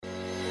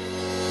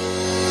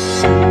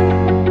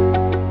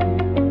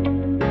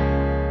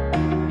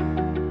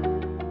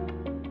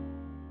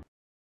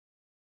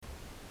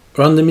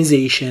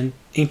Randomization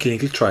in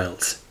Clinical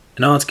Trials,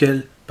 an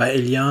article by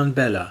Eliane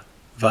Bella,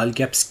 Val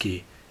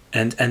Gapsky,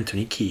 and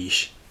Anthony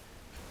Keish,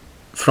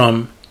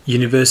 from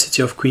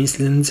University of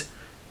Queensland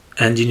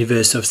and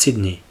University of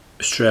Sydney,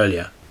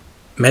 Australia,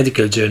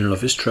 Medical Journal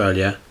of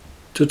Australia,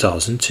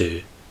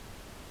 2002.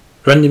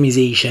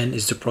 Randomization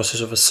is the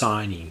process of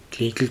assigning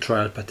clinical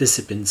trial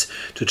participants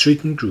to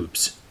treatment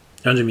groups.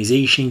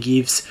 Randomization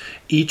gives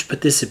each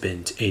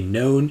participant a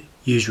known,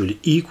 usually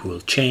equal,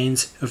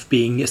 chance of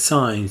being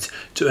assigned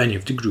to any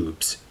of the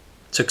groups.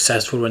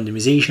 Successful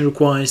randomization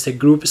requires that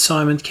group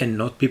assignment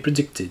cannot be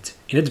predicted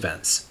in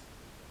advance.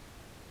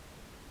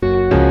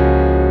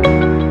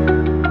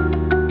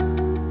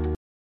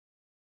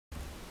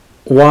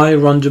 Why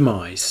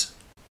randomize?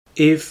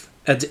 If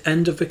at the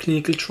end of a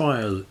clinical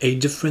trial a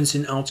difference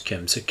in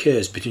outcomes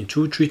occurs between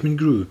two treatment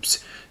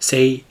groups,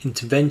 say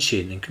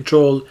intervention and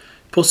control,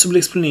 possible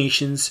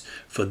explanations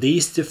for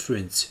this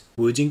difference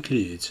would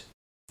include: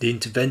 the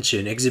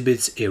intervention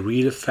exhibits a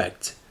real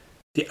effect,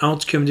 the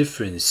outcome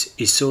difference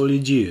is solely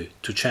due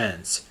to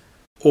chance,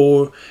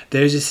 or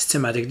there is a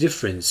systematic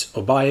difference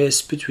or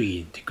bias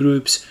between the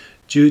groups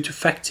due to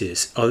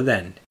factors other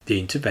than the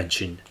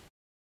intervention.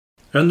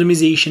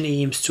 Randomization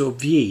aims to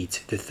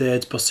obviate the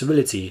third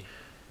possibility.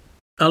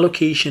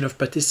 Allocation of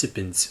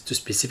participants to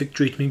specific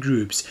treatment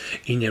groups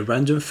in a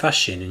random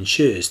fashion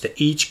ensures that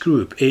each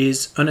group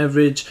is, on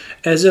average,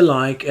 as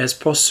alike as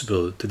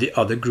possible to the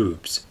other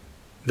groups.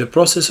 The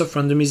process of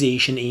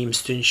randomization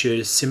aims to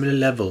ensure similar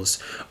levels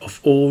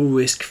of all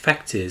risk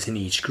factors in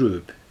each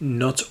group,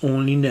 not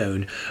only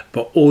known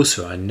but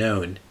also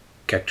unknown.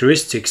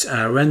 Characteristics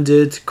are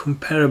rendered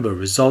comparable,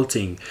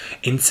 resulting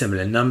in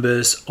similar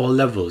numbers or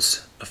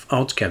levels of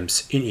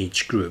outcomes in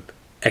each group,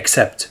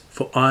 except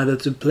for either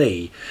the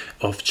play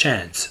of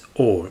chance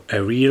or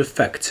a real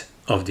effect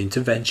of the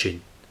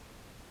intervention.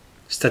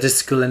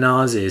 Statistical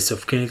analysis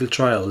of clinical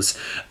trials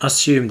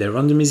assumed that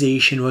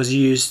randomization was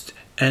used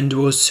and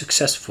was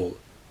successful.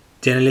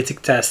 The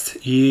analytic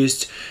test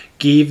used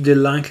gave the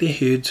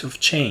likelihood of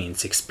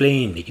chance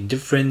explaining a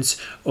difference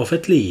of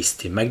at least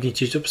the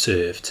magnitude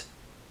observed.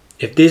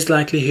 If this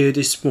likelihood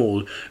is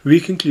small, we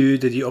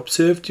conclude that the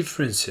observed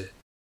difference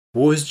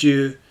was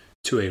due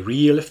to a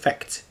real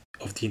effect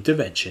of the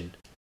intervention.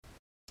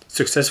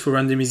 Successful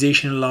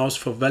randomization allows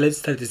for valid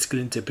statistical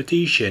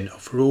interpretation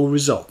of raw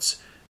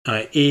results,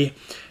 i.e.,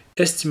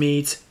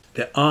 estimates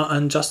that are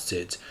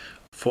adjusted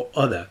for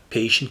other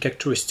patient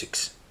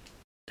characteristics.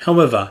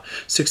 However,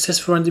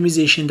 successful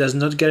randomization does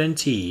not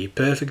guarantee a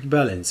perfect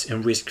balance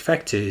in risk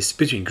factors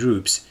between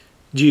groups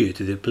due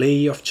to the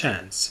play of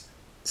chance.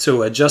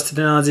 So adjusted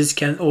analysis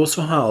can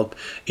also help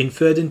in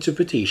further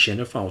interpretation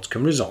of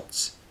outcome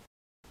results.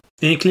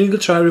 In a clinical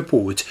trial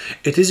report,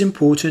 it is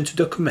important to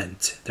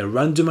document the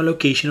random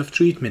allocation of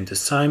treatment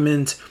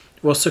assignment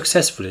was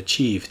successfully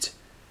achieved.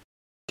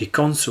 The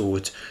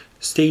consort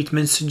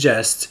statement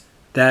suggests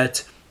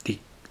that the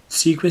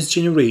sequence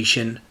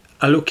generation,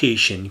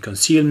 allocation,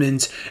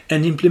 concealment,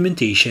 and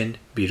implementation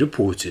be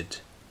reported.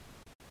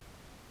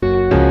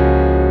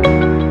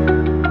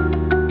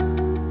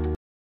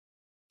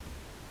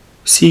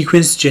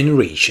 Sequence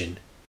generation.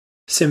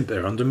 Simple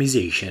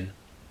randomization.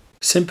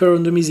 Simple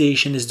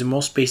randomization is the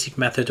most basic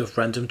method of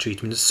random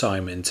treatment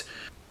assignment.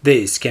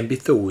 This can be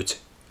thought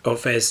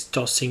of as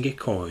tossing a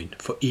coin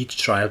for each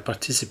trial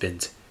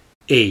participant,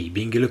 A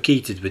being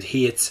allocated with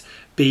heads,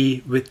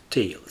 B with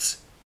tails.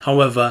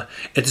 However,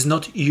 it is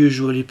not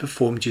usually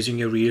performed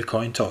using a real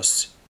coin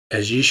toss,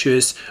 as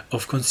issues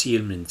of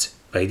concealment,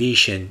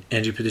 validation,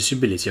 and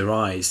reproducibility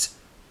arise.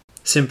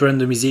 Simple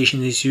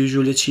randomization is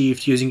usually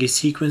achieved using a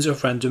sequence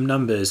of random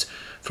numbers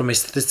from a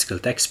statistical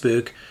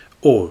textbook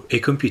or a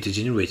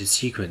computer-generated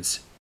sequence.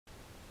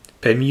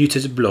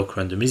 Permuted block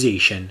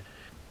randomization.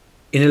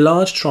 In a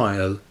large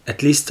trial,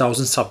 at least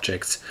 1,000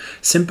 subjects,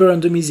 simple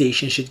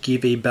randomization should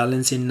give a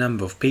balance in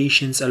number of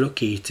patients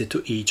allocated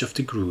to each of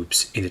the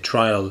groups in the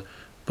trial,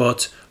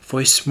 but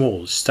for a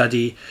small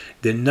study,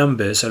 the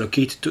numbers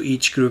allocated to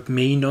each group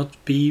may not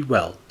be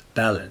well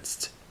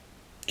balanced.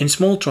 In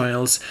small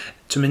trials,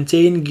 to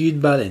maintain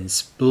good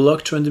balance,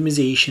 blocked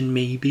randomization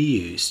may be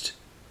used.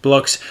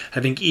 Blocks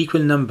having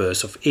equal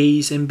numbers of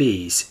A's and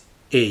B's,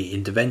 A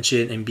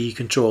intervention and B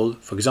control,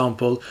 for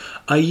example,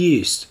 are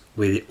used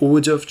with the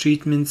order of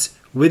treatments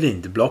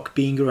within the block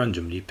being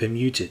randomly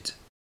permuted.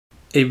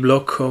 A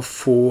block of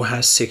 4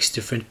 has 6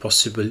 different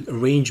possible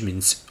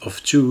arrangements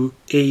of 2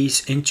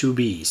 A's and 2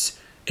 B's.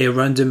 A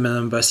random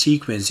number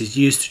sequence is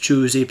used to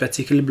choose a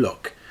particular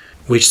block,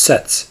 which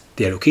sets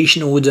the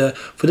allocation order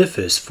for the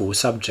first 4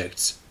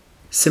 subjects.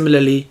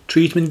 Similarly,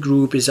 treatment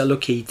group is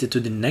allocated to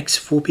the next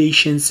 4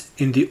 patients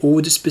in the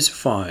order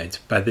specified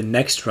by the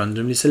next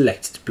randomly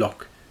selected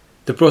block.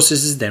 The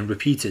process is then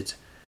repeated.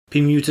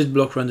 Permuted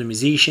block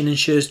randomization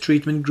ensures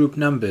treatment group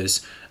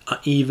numbers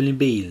are evenly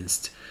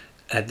balanced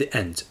at the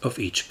end of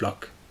each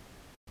block.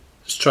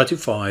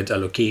 Stratified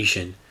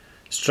allocation.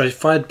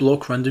 Stratified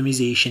block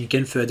randomization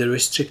can further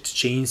restrict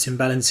chance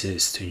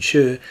imbalances to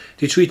ensure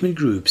the treatment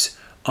groups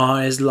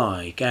are as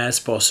like as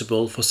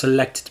possible for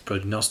selected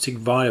prognostic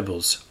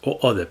variables or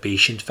other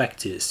patient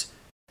factors.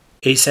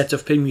 A set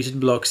of permuted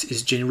blocks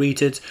is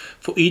generated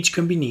for each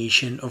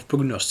combination of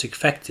prognostic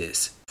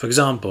factors. For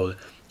example,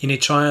 in a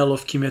trial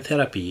of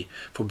chemotherapy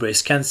for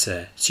breast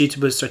cancer,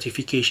 suitable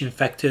stratification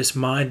factors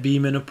might be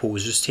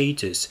menopausal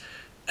status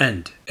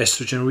and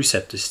estrogen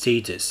receptor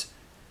status.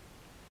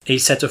 A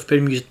set of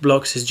permuted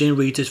blocks is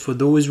generated for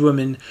those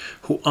women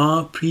who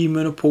are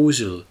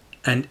premenopausal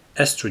and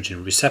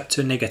estrogen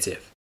receptor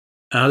negative.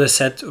 Another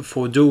set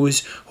for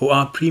those who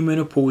are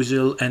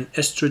premenopausal and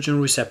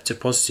estrogen receptor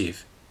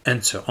positive,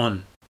 and so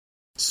on.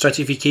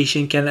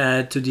 Stratification can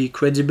add to the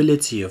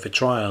credibility of a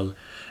trial,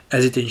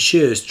 as it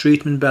ensures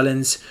treatment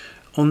balance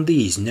on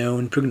these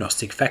known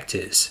prognostic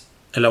factors,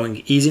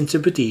 allowing easy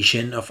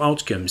interpretation of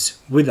outcomes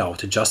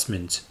without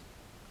adjustment.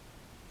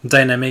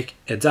 Dynamic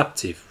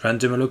adaptive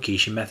random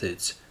allocation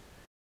methods.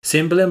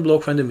 Symbol and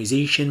block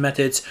randomization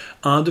methods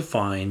are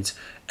defined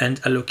and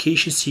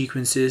allocation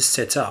sequences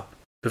set up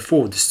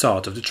before the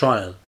start of the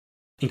trial.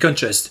 In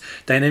contrast,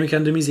 dynamic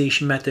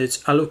randomization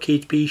methods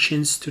allocate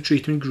patients to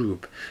treatment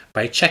group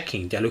by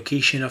checking the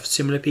allocation of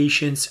similar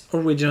patients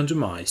already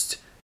randomized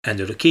and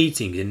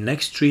allocating the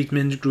next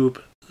treatment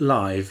group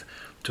live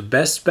to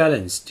best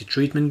balance the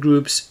treatment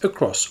groups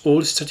across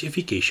all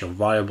stratification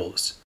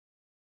variables.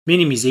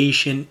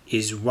 Minimization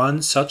is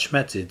one such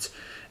method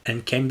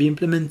and can be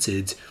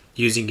implemented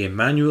using a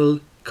manual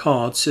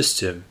card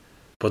system,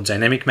 but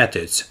dynamic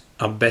methods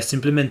are best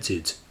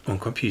implemented on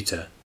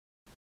computer.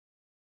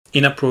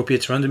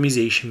 Inappropriate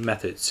randomization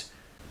methods.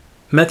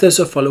 Methods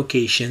of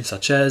allocation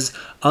such as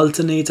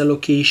alternate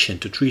allocation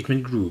to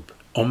treatment group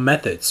or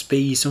methods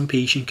based on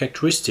patient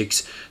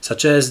characteristics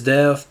such as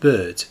date of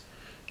birth,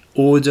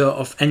 order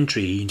of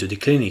entry into the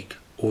clinic,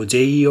 or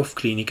day of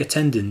clinic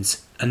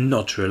attendance are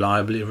not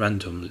reliably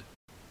random.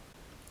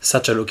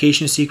 Such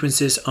allocation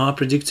sequences are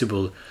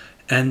predictable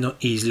and not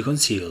easily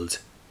concealed,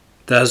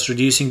 thus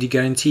reducing the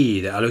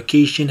guarantee that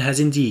allocation has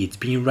indeed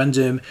been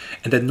random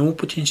and that no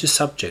potential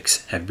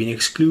subjects have been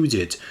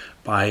excluded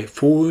by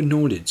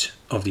foreknowledge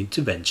of the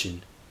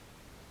intervention.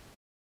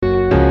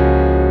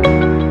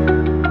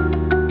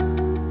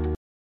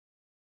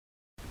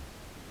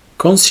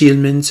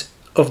 Concealment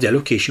of the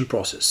allocation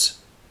process.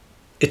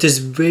 It is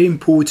very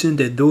important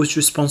that those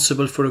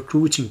responsible for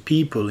recruiting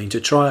people into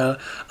trial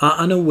are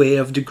unaware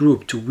of the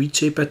group to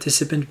which a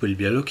participant will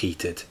be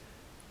allocated,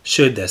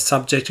 should their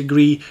subject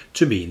agree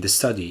to be in the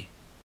study.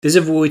 This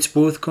avoids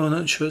both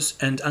conscious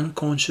and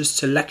unconscious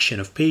selection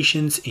of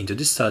patients into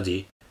the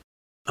study.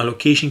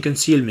 Allocation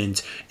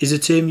concealment is a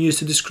term used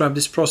to describe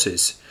this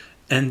process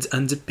and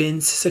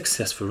underpins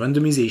successful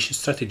randomization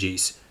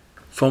strategies.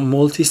 From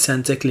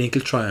multi-center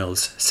clinical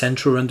trials,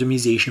 central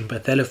randomization by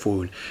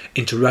telephone,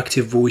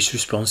 interactive voice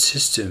response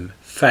system,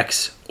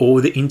 fax, or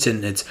the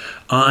internet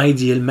are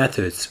ideal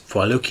methods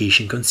for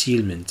allocation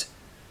concealment.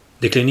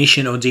 The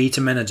clinician or data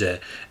manager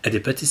at the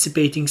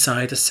participating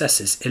site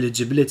assesses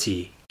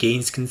eligibility,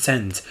 gains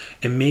consent,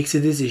 and makes a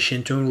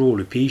decision to enroll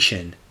a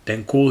patient,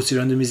 then calls the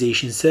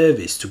randomization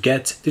service to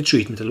get the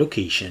treatment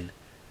allocation.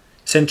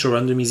 Central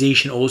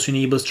randomization also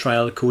enables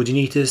trial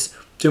coordinators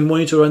to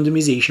monitor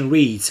randomization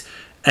rates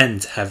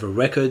and have a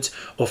record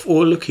of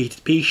all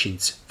allocated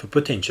patients for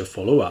potential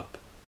follow-up.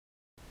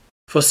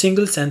 For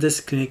single-center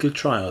clinical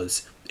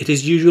trials, it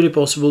is usually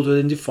possible to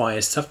identify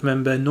a staff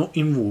member not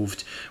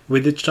involved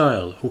with the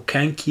trial who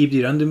can keep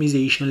the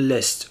randomization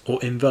list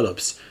or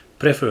envelopes,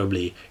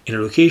 preferably in a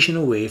location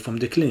away from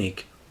the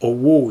clinic or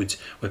ward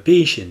where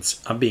patients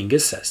are being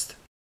assessed.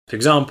 For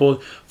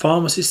example,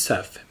 pharmacy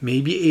staff may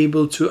be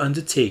able to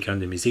undertake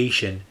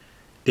randomization.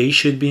 They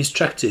should be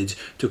instructed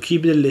to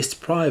keep the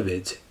list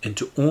private and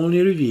to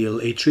only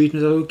reveal a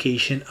treatment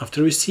allocation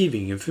after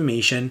receiving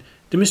information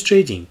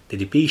demonstrating that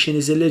the patient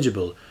is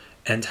eligible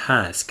and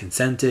has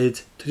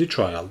consented to the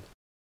trial.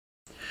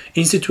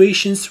 In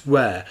situations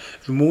where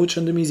remote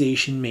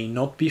randomization may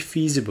not be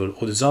feasible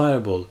or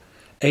desirable,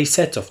 a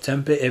set of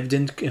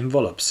tamper-evident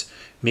envelopes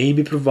may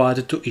be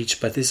provided to each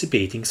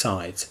participating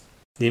site.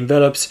 The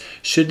envelopes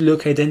should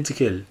look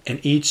identical and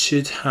each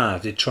should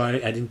have the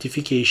trial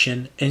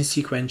identification and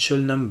sequential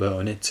number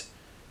on it.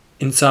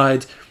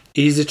 Inside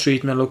is the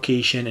treatment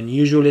allocation and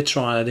usually a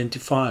trial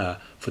identifier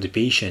for the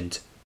patient,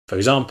 for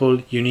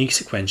example, unique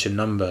sequential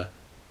number.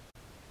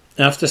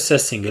 After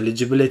assessing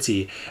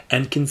eligibility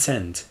and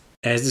consent,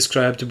 as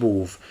described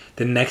above,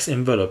 the next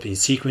envelope in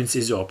sequence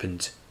is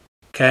opened.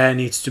 Care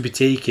needs to be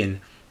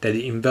taken that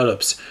the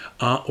envelopes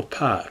are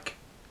opaque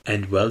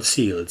and well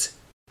sealed,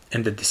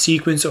 and that the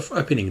sequence of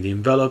opening the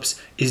envelopes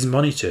is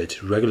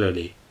monitored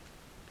regularly.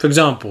 For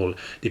example,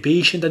 the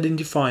patient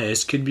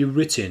identifiers could be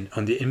written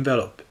on the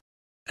envelope,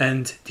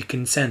 and the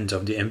consent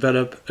of the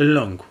envelope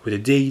along with the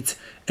date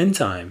and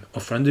time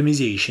of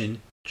randomization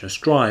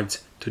transcribed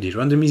to the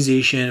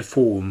randomization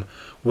form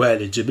where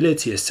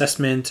eligibility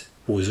assessment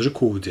was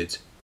recorded.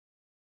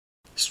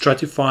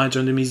 Stratified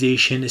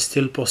randomization is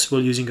still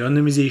possible using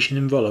randomization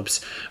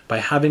envelopes by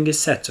having a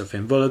set of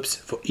envelopes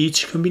for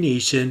each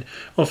combination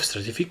of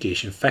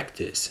stratification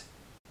factors.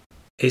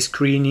 A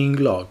screening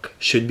log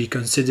should be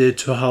considered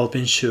to help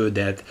ensure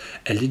that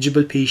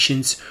eligible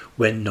patients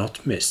were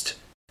not missed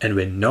and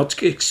were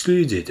not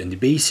excluded on the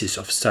basis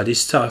of study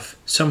staff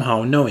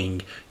somehow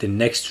knowing the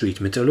next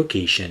treatment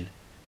allocation.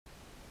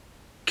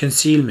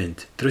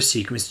 Concealment through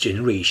sequence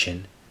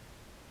generation.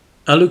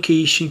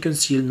 Allocation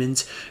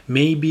concealment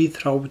may be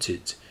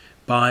thwarted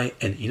by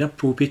an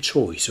inappropriate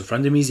choice of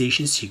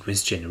randomization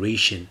sequence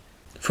generation.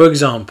 For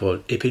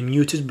example, a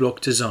permuted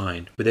block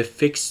design with a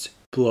fixed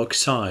block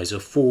size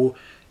of 4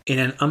 in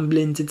an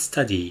unblinded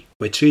study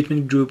where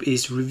treatment group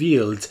is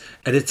revealed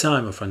at the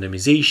time of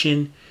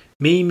randomization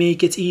may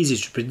make it easy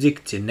to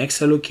predict the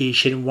next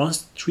allocation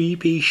once 3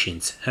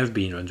 patients have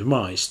been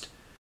randomized.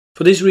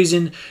 For this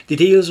reason,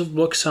 details of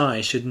block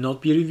size should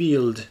not be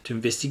revealed to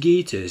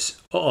investigators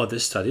or other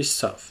study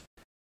staff.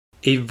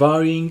 A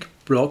varying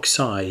block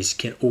size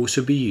can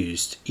also be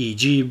used,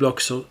 e.g.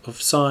 blocks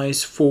of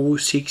size 4,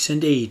 6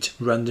 and 8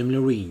 randomly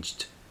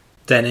arranged.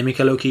 Dynamic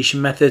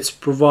allocation methods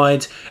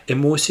provide a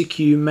more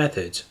secure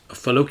method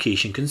of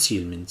allocation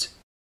concealment.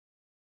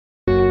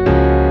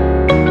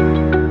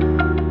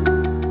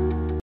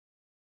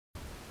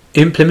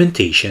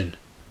 Implementation.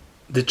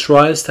 The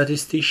trial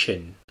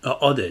statistician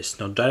or others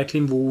not directly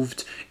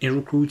involved in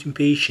recruiting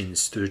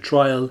patients to the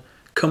trial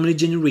commonly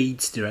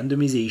generates the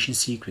randomization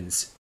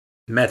sequence.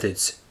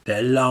 Methods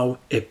that allow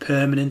a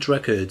permanent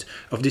record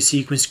of the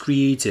sequence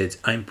created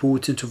are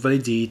important to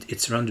validate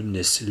its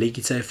randomness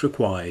later if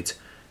required,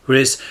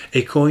 whereas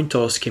a coin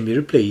toss can be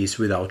replaced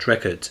without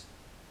record.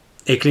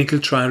 A clinical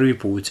trial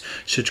report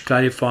should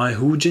clarify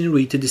who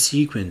generated the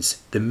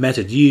sequence, the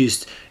method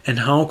used, and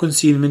how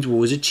concealment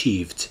was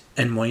achieved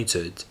and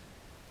monitored.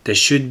 There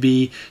should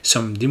be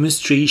some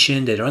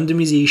demonstration that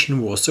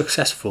randomization was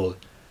successful.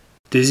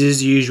 This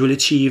is usually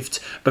achieved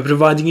by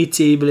providing a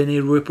table and a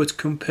report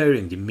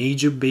comparing the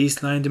major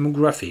baseline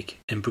demographic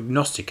and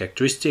prognostic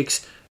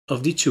characteristics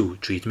of the 2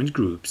 treatment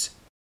groups.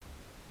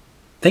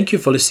 Thank you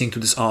for listening to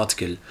this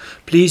article.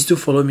 Please do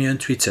follow me on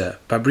Twitter,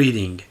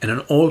 PubReading, and on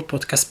all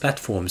podcast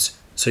platforms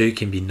so you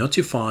can be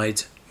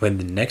notified when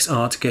the next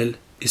article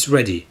is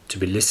ready to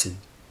be listened.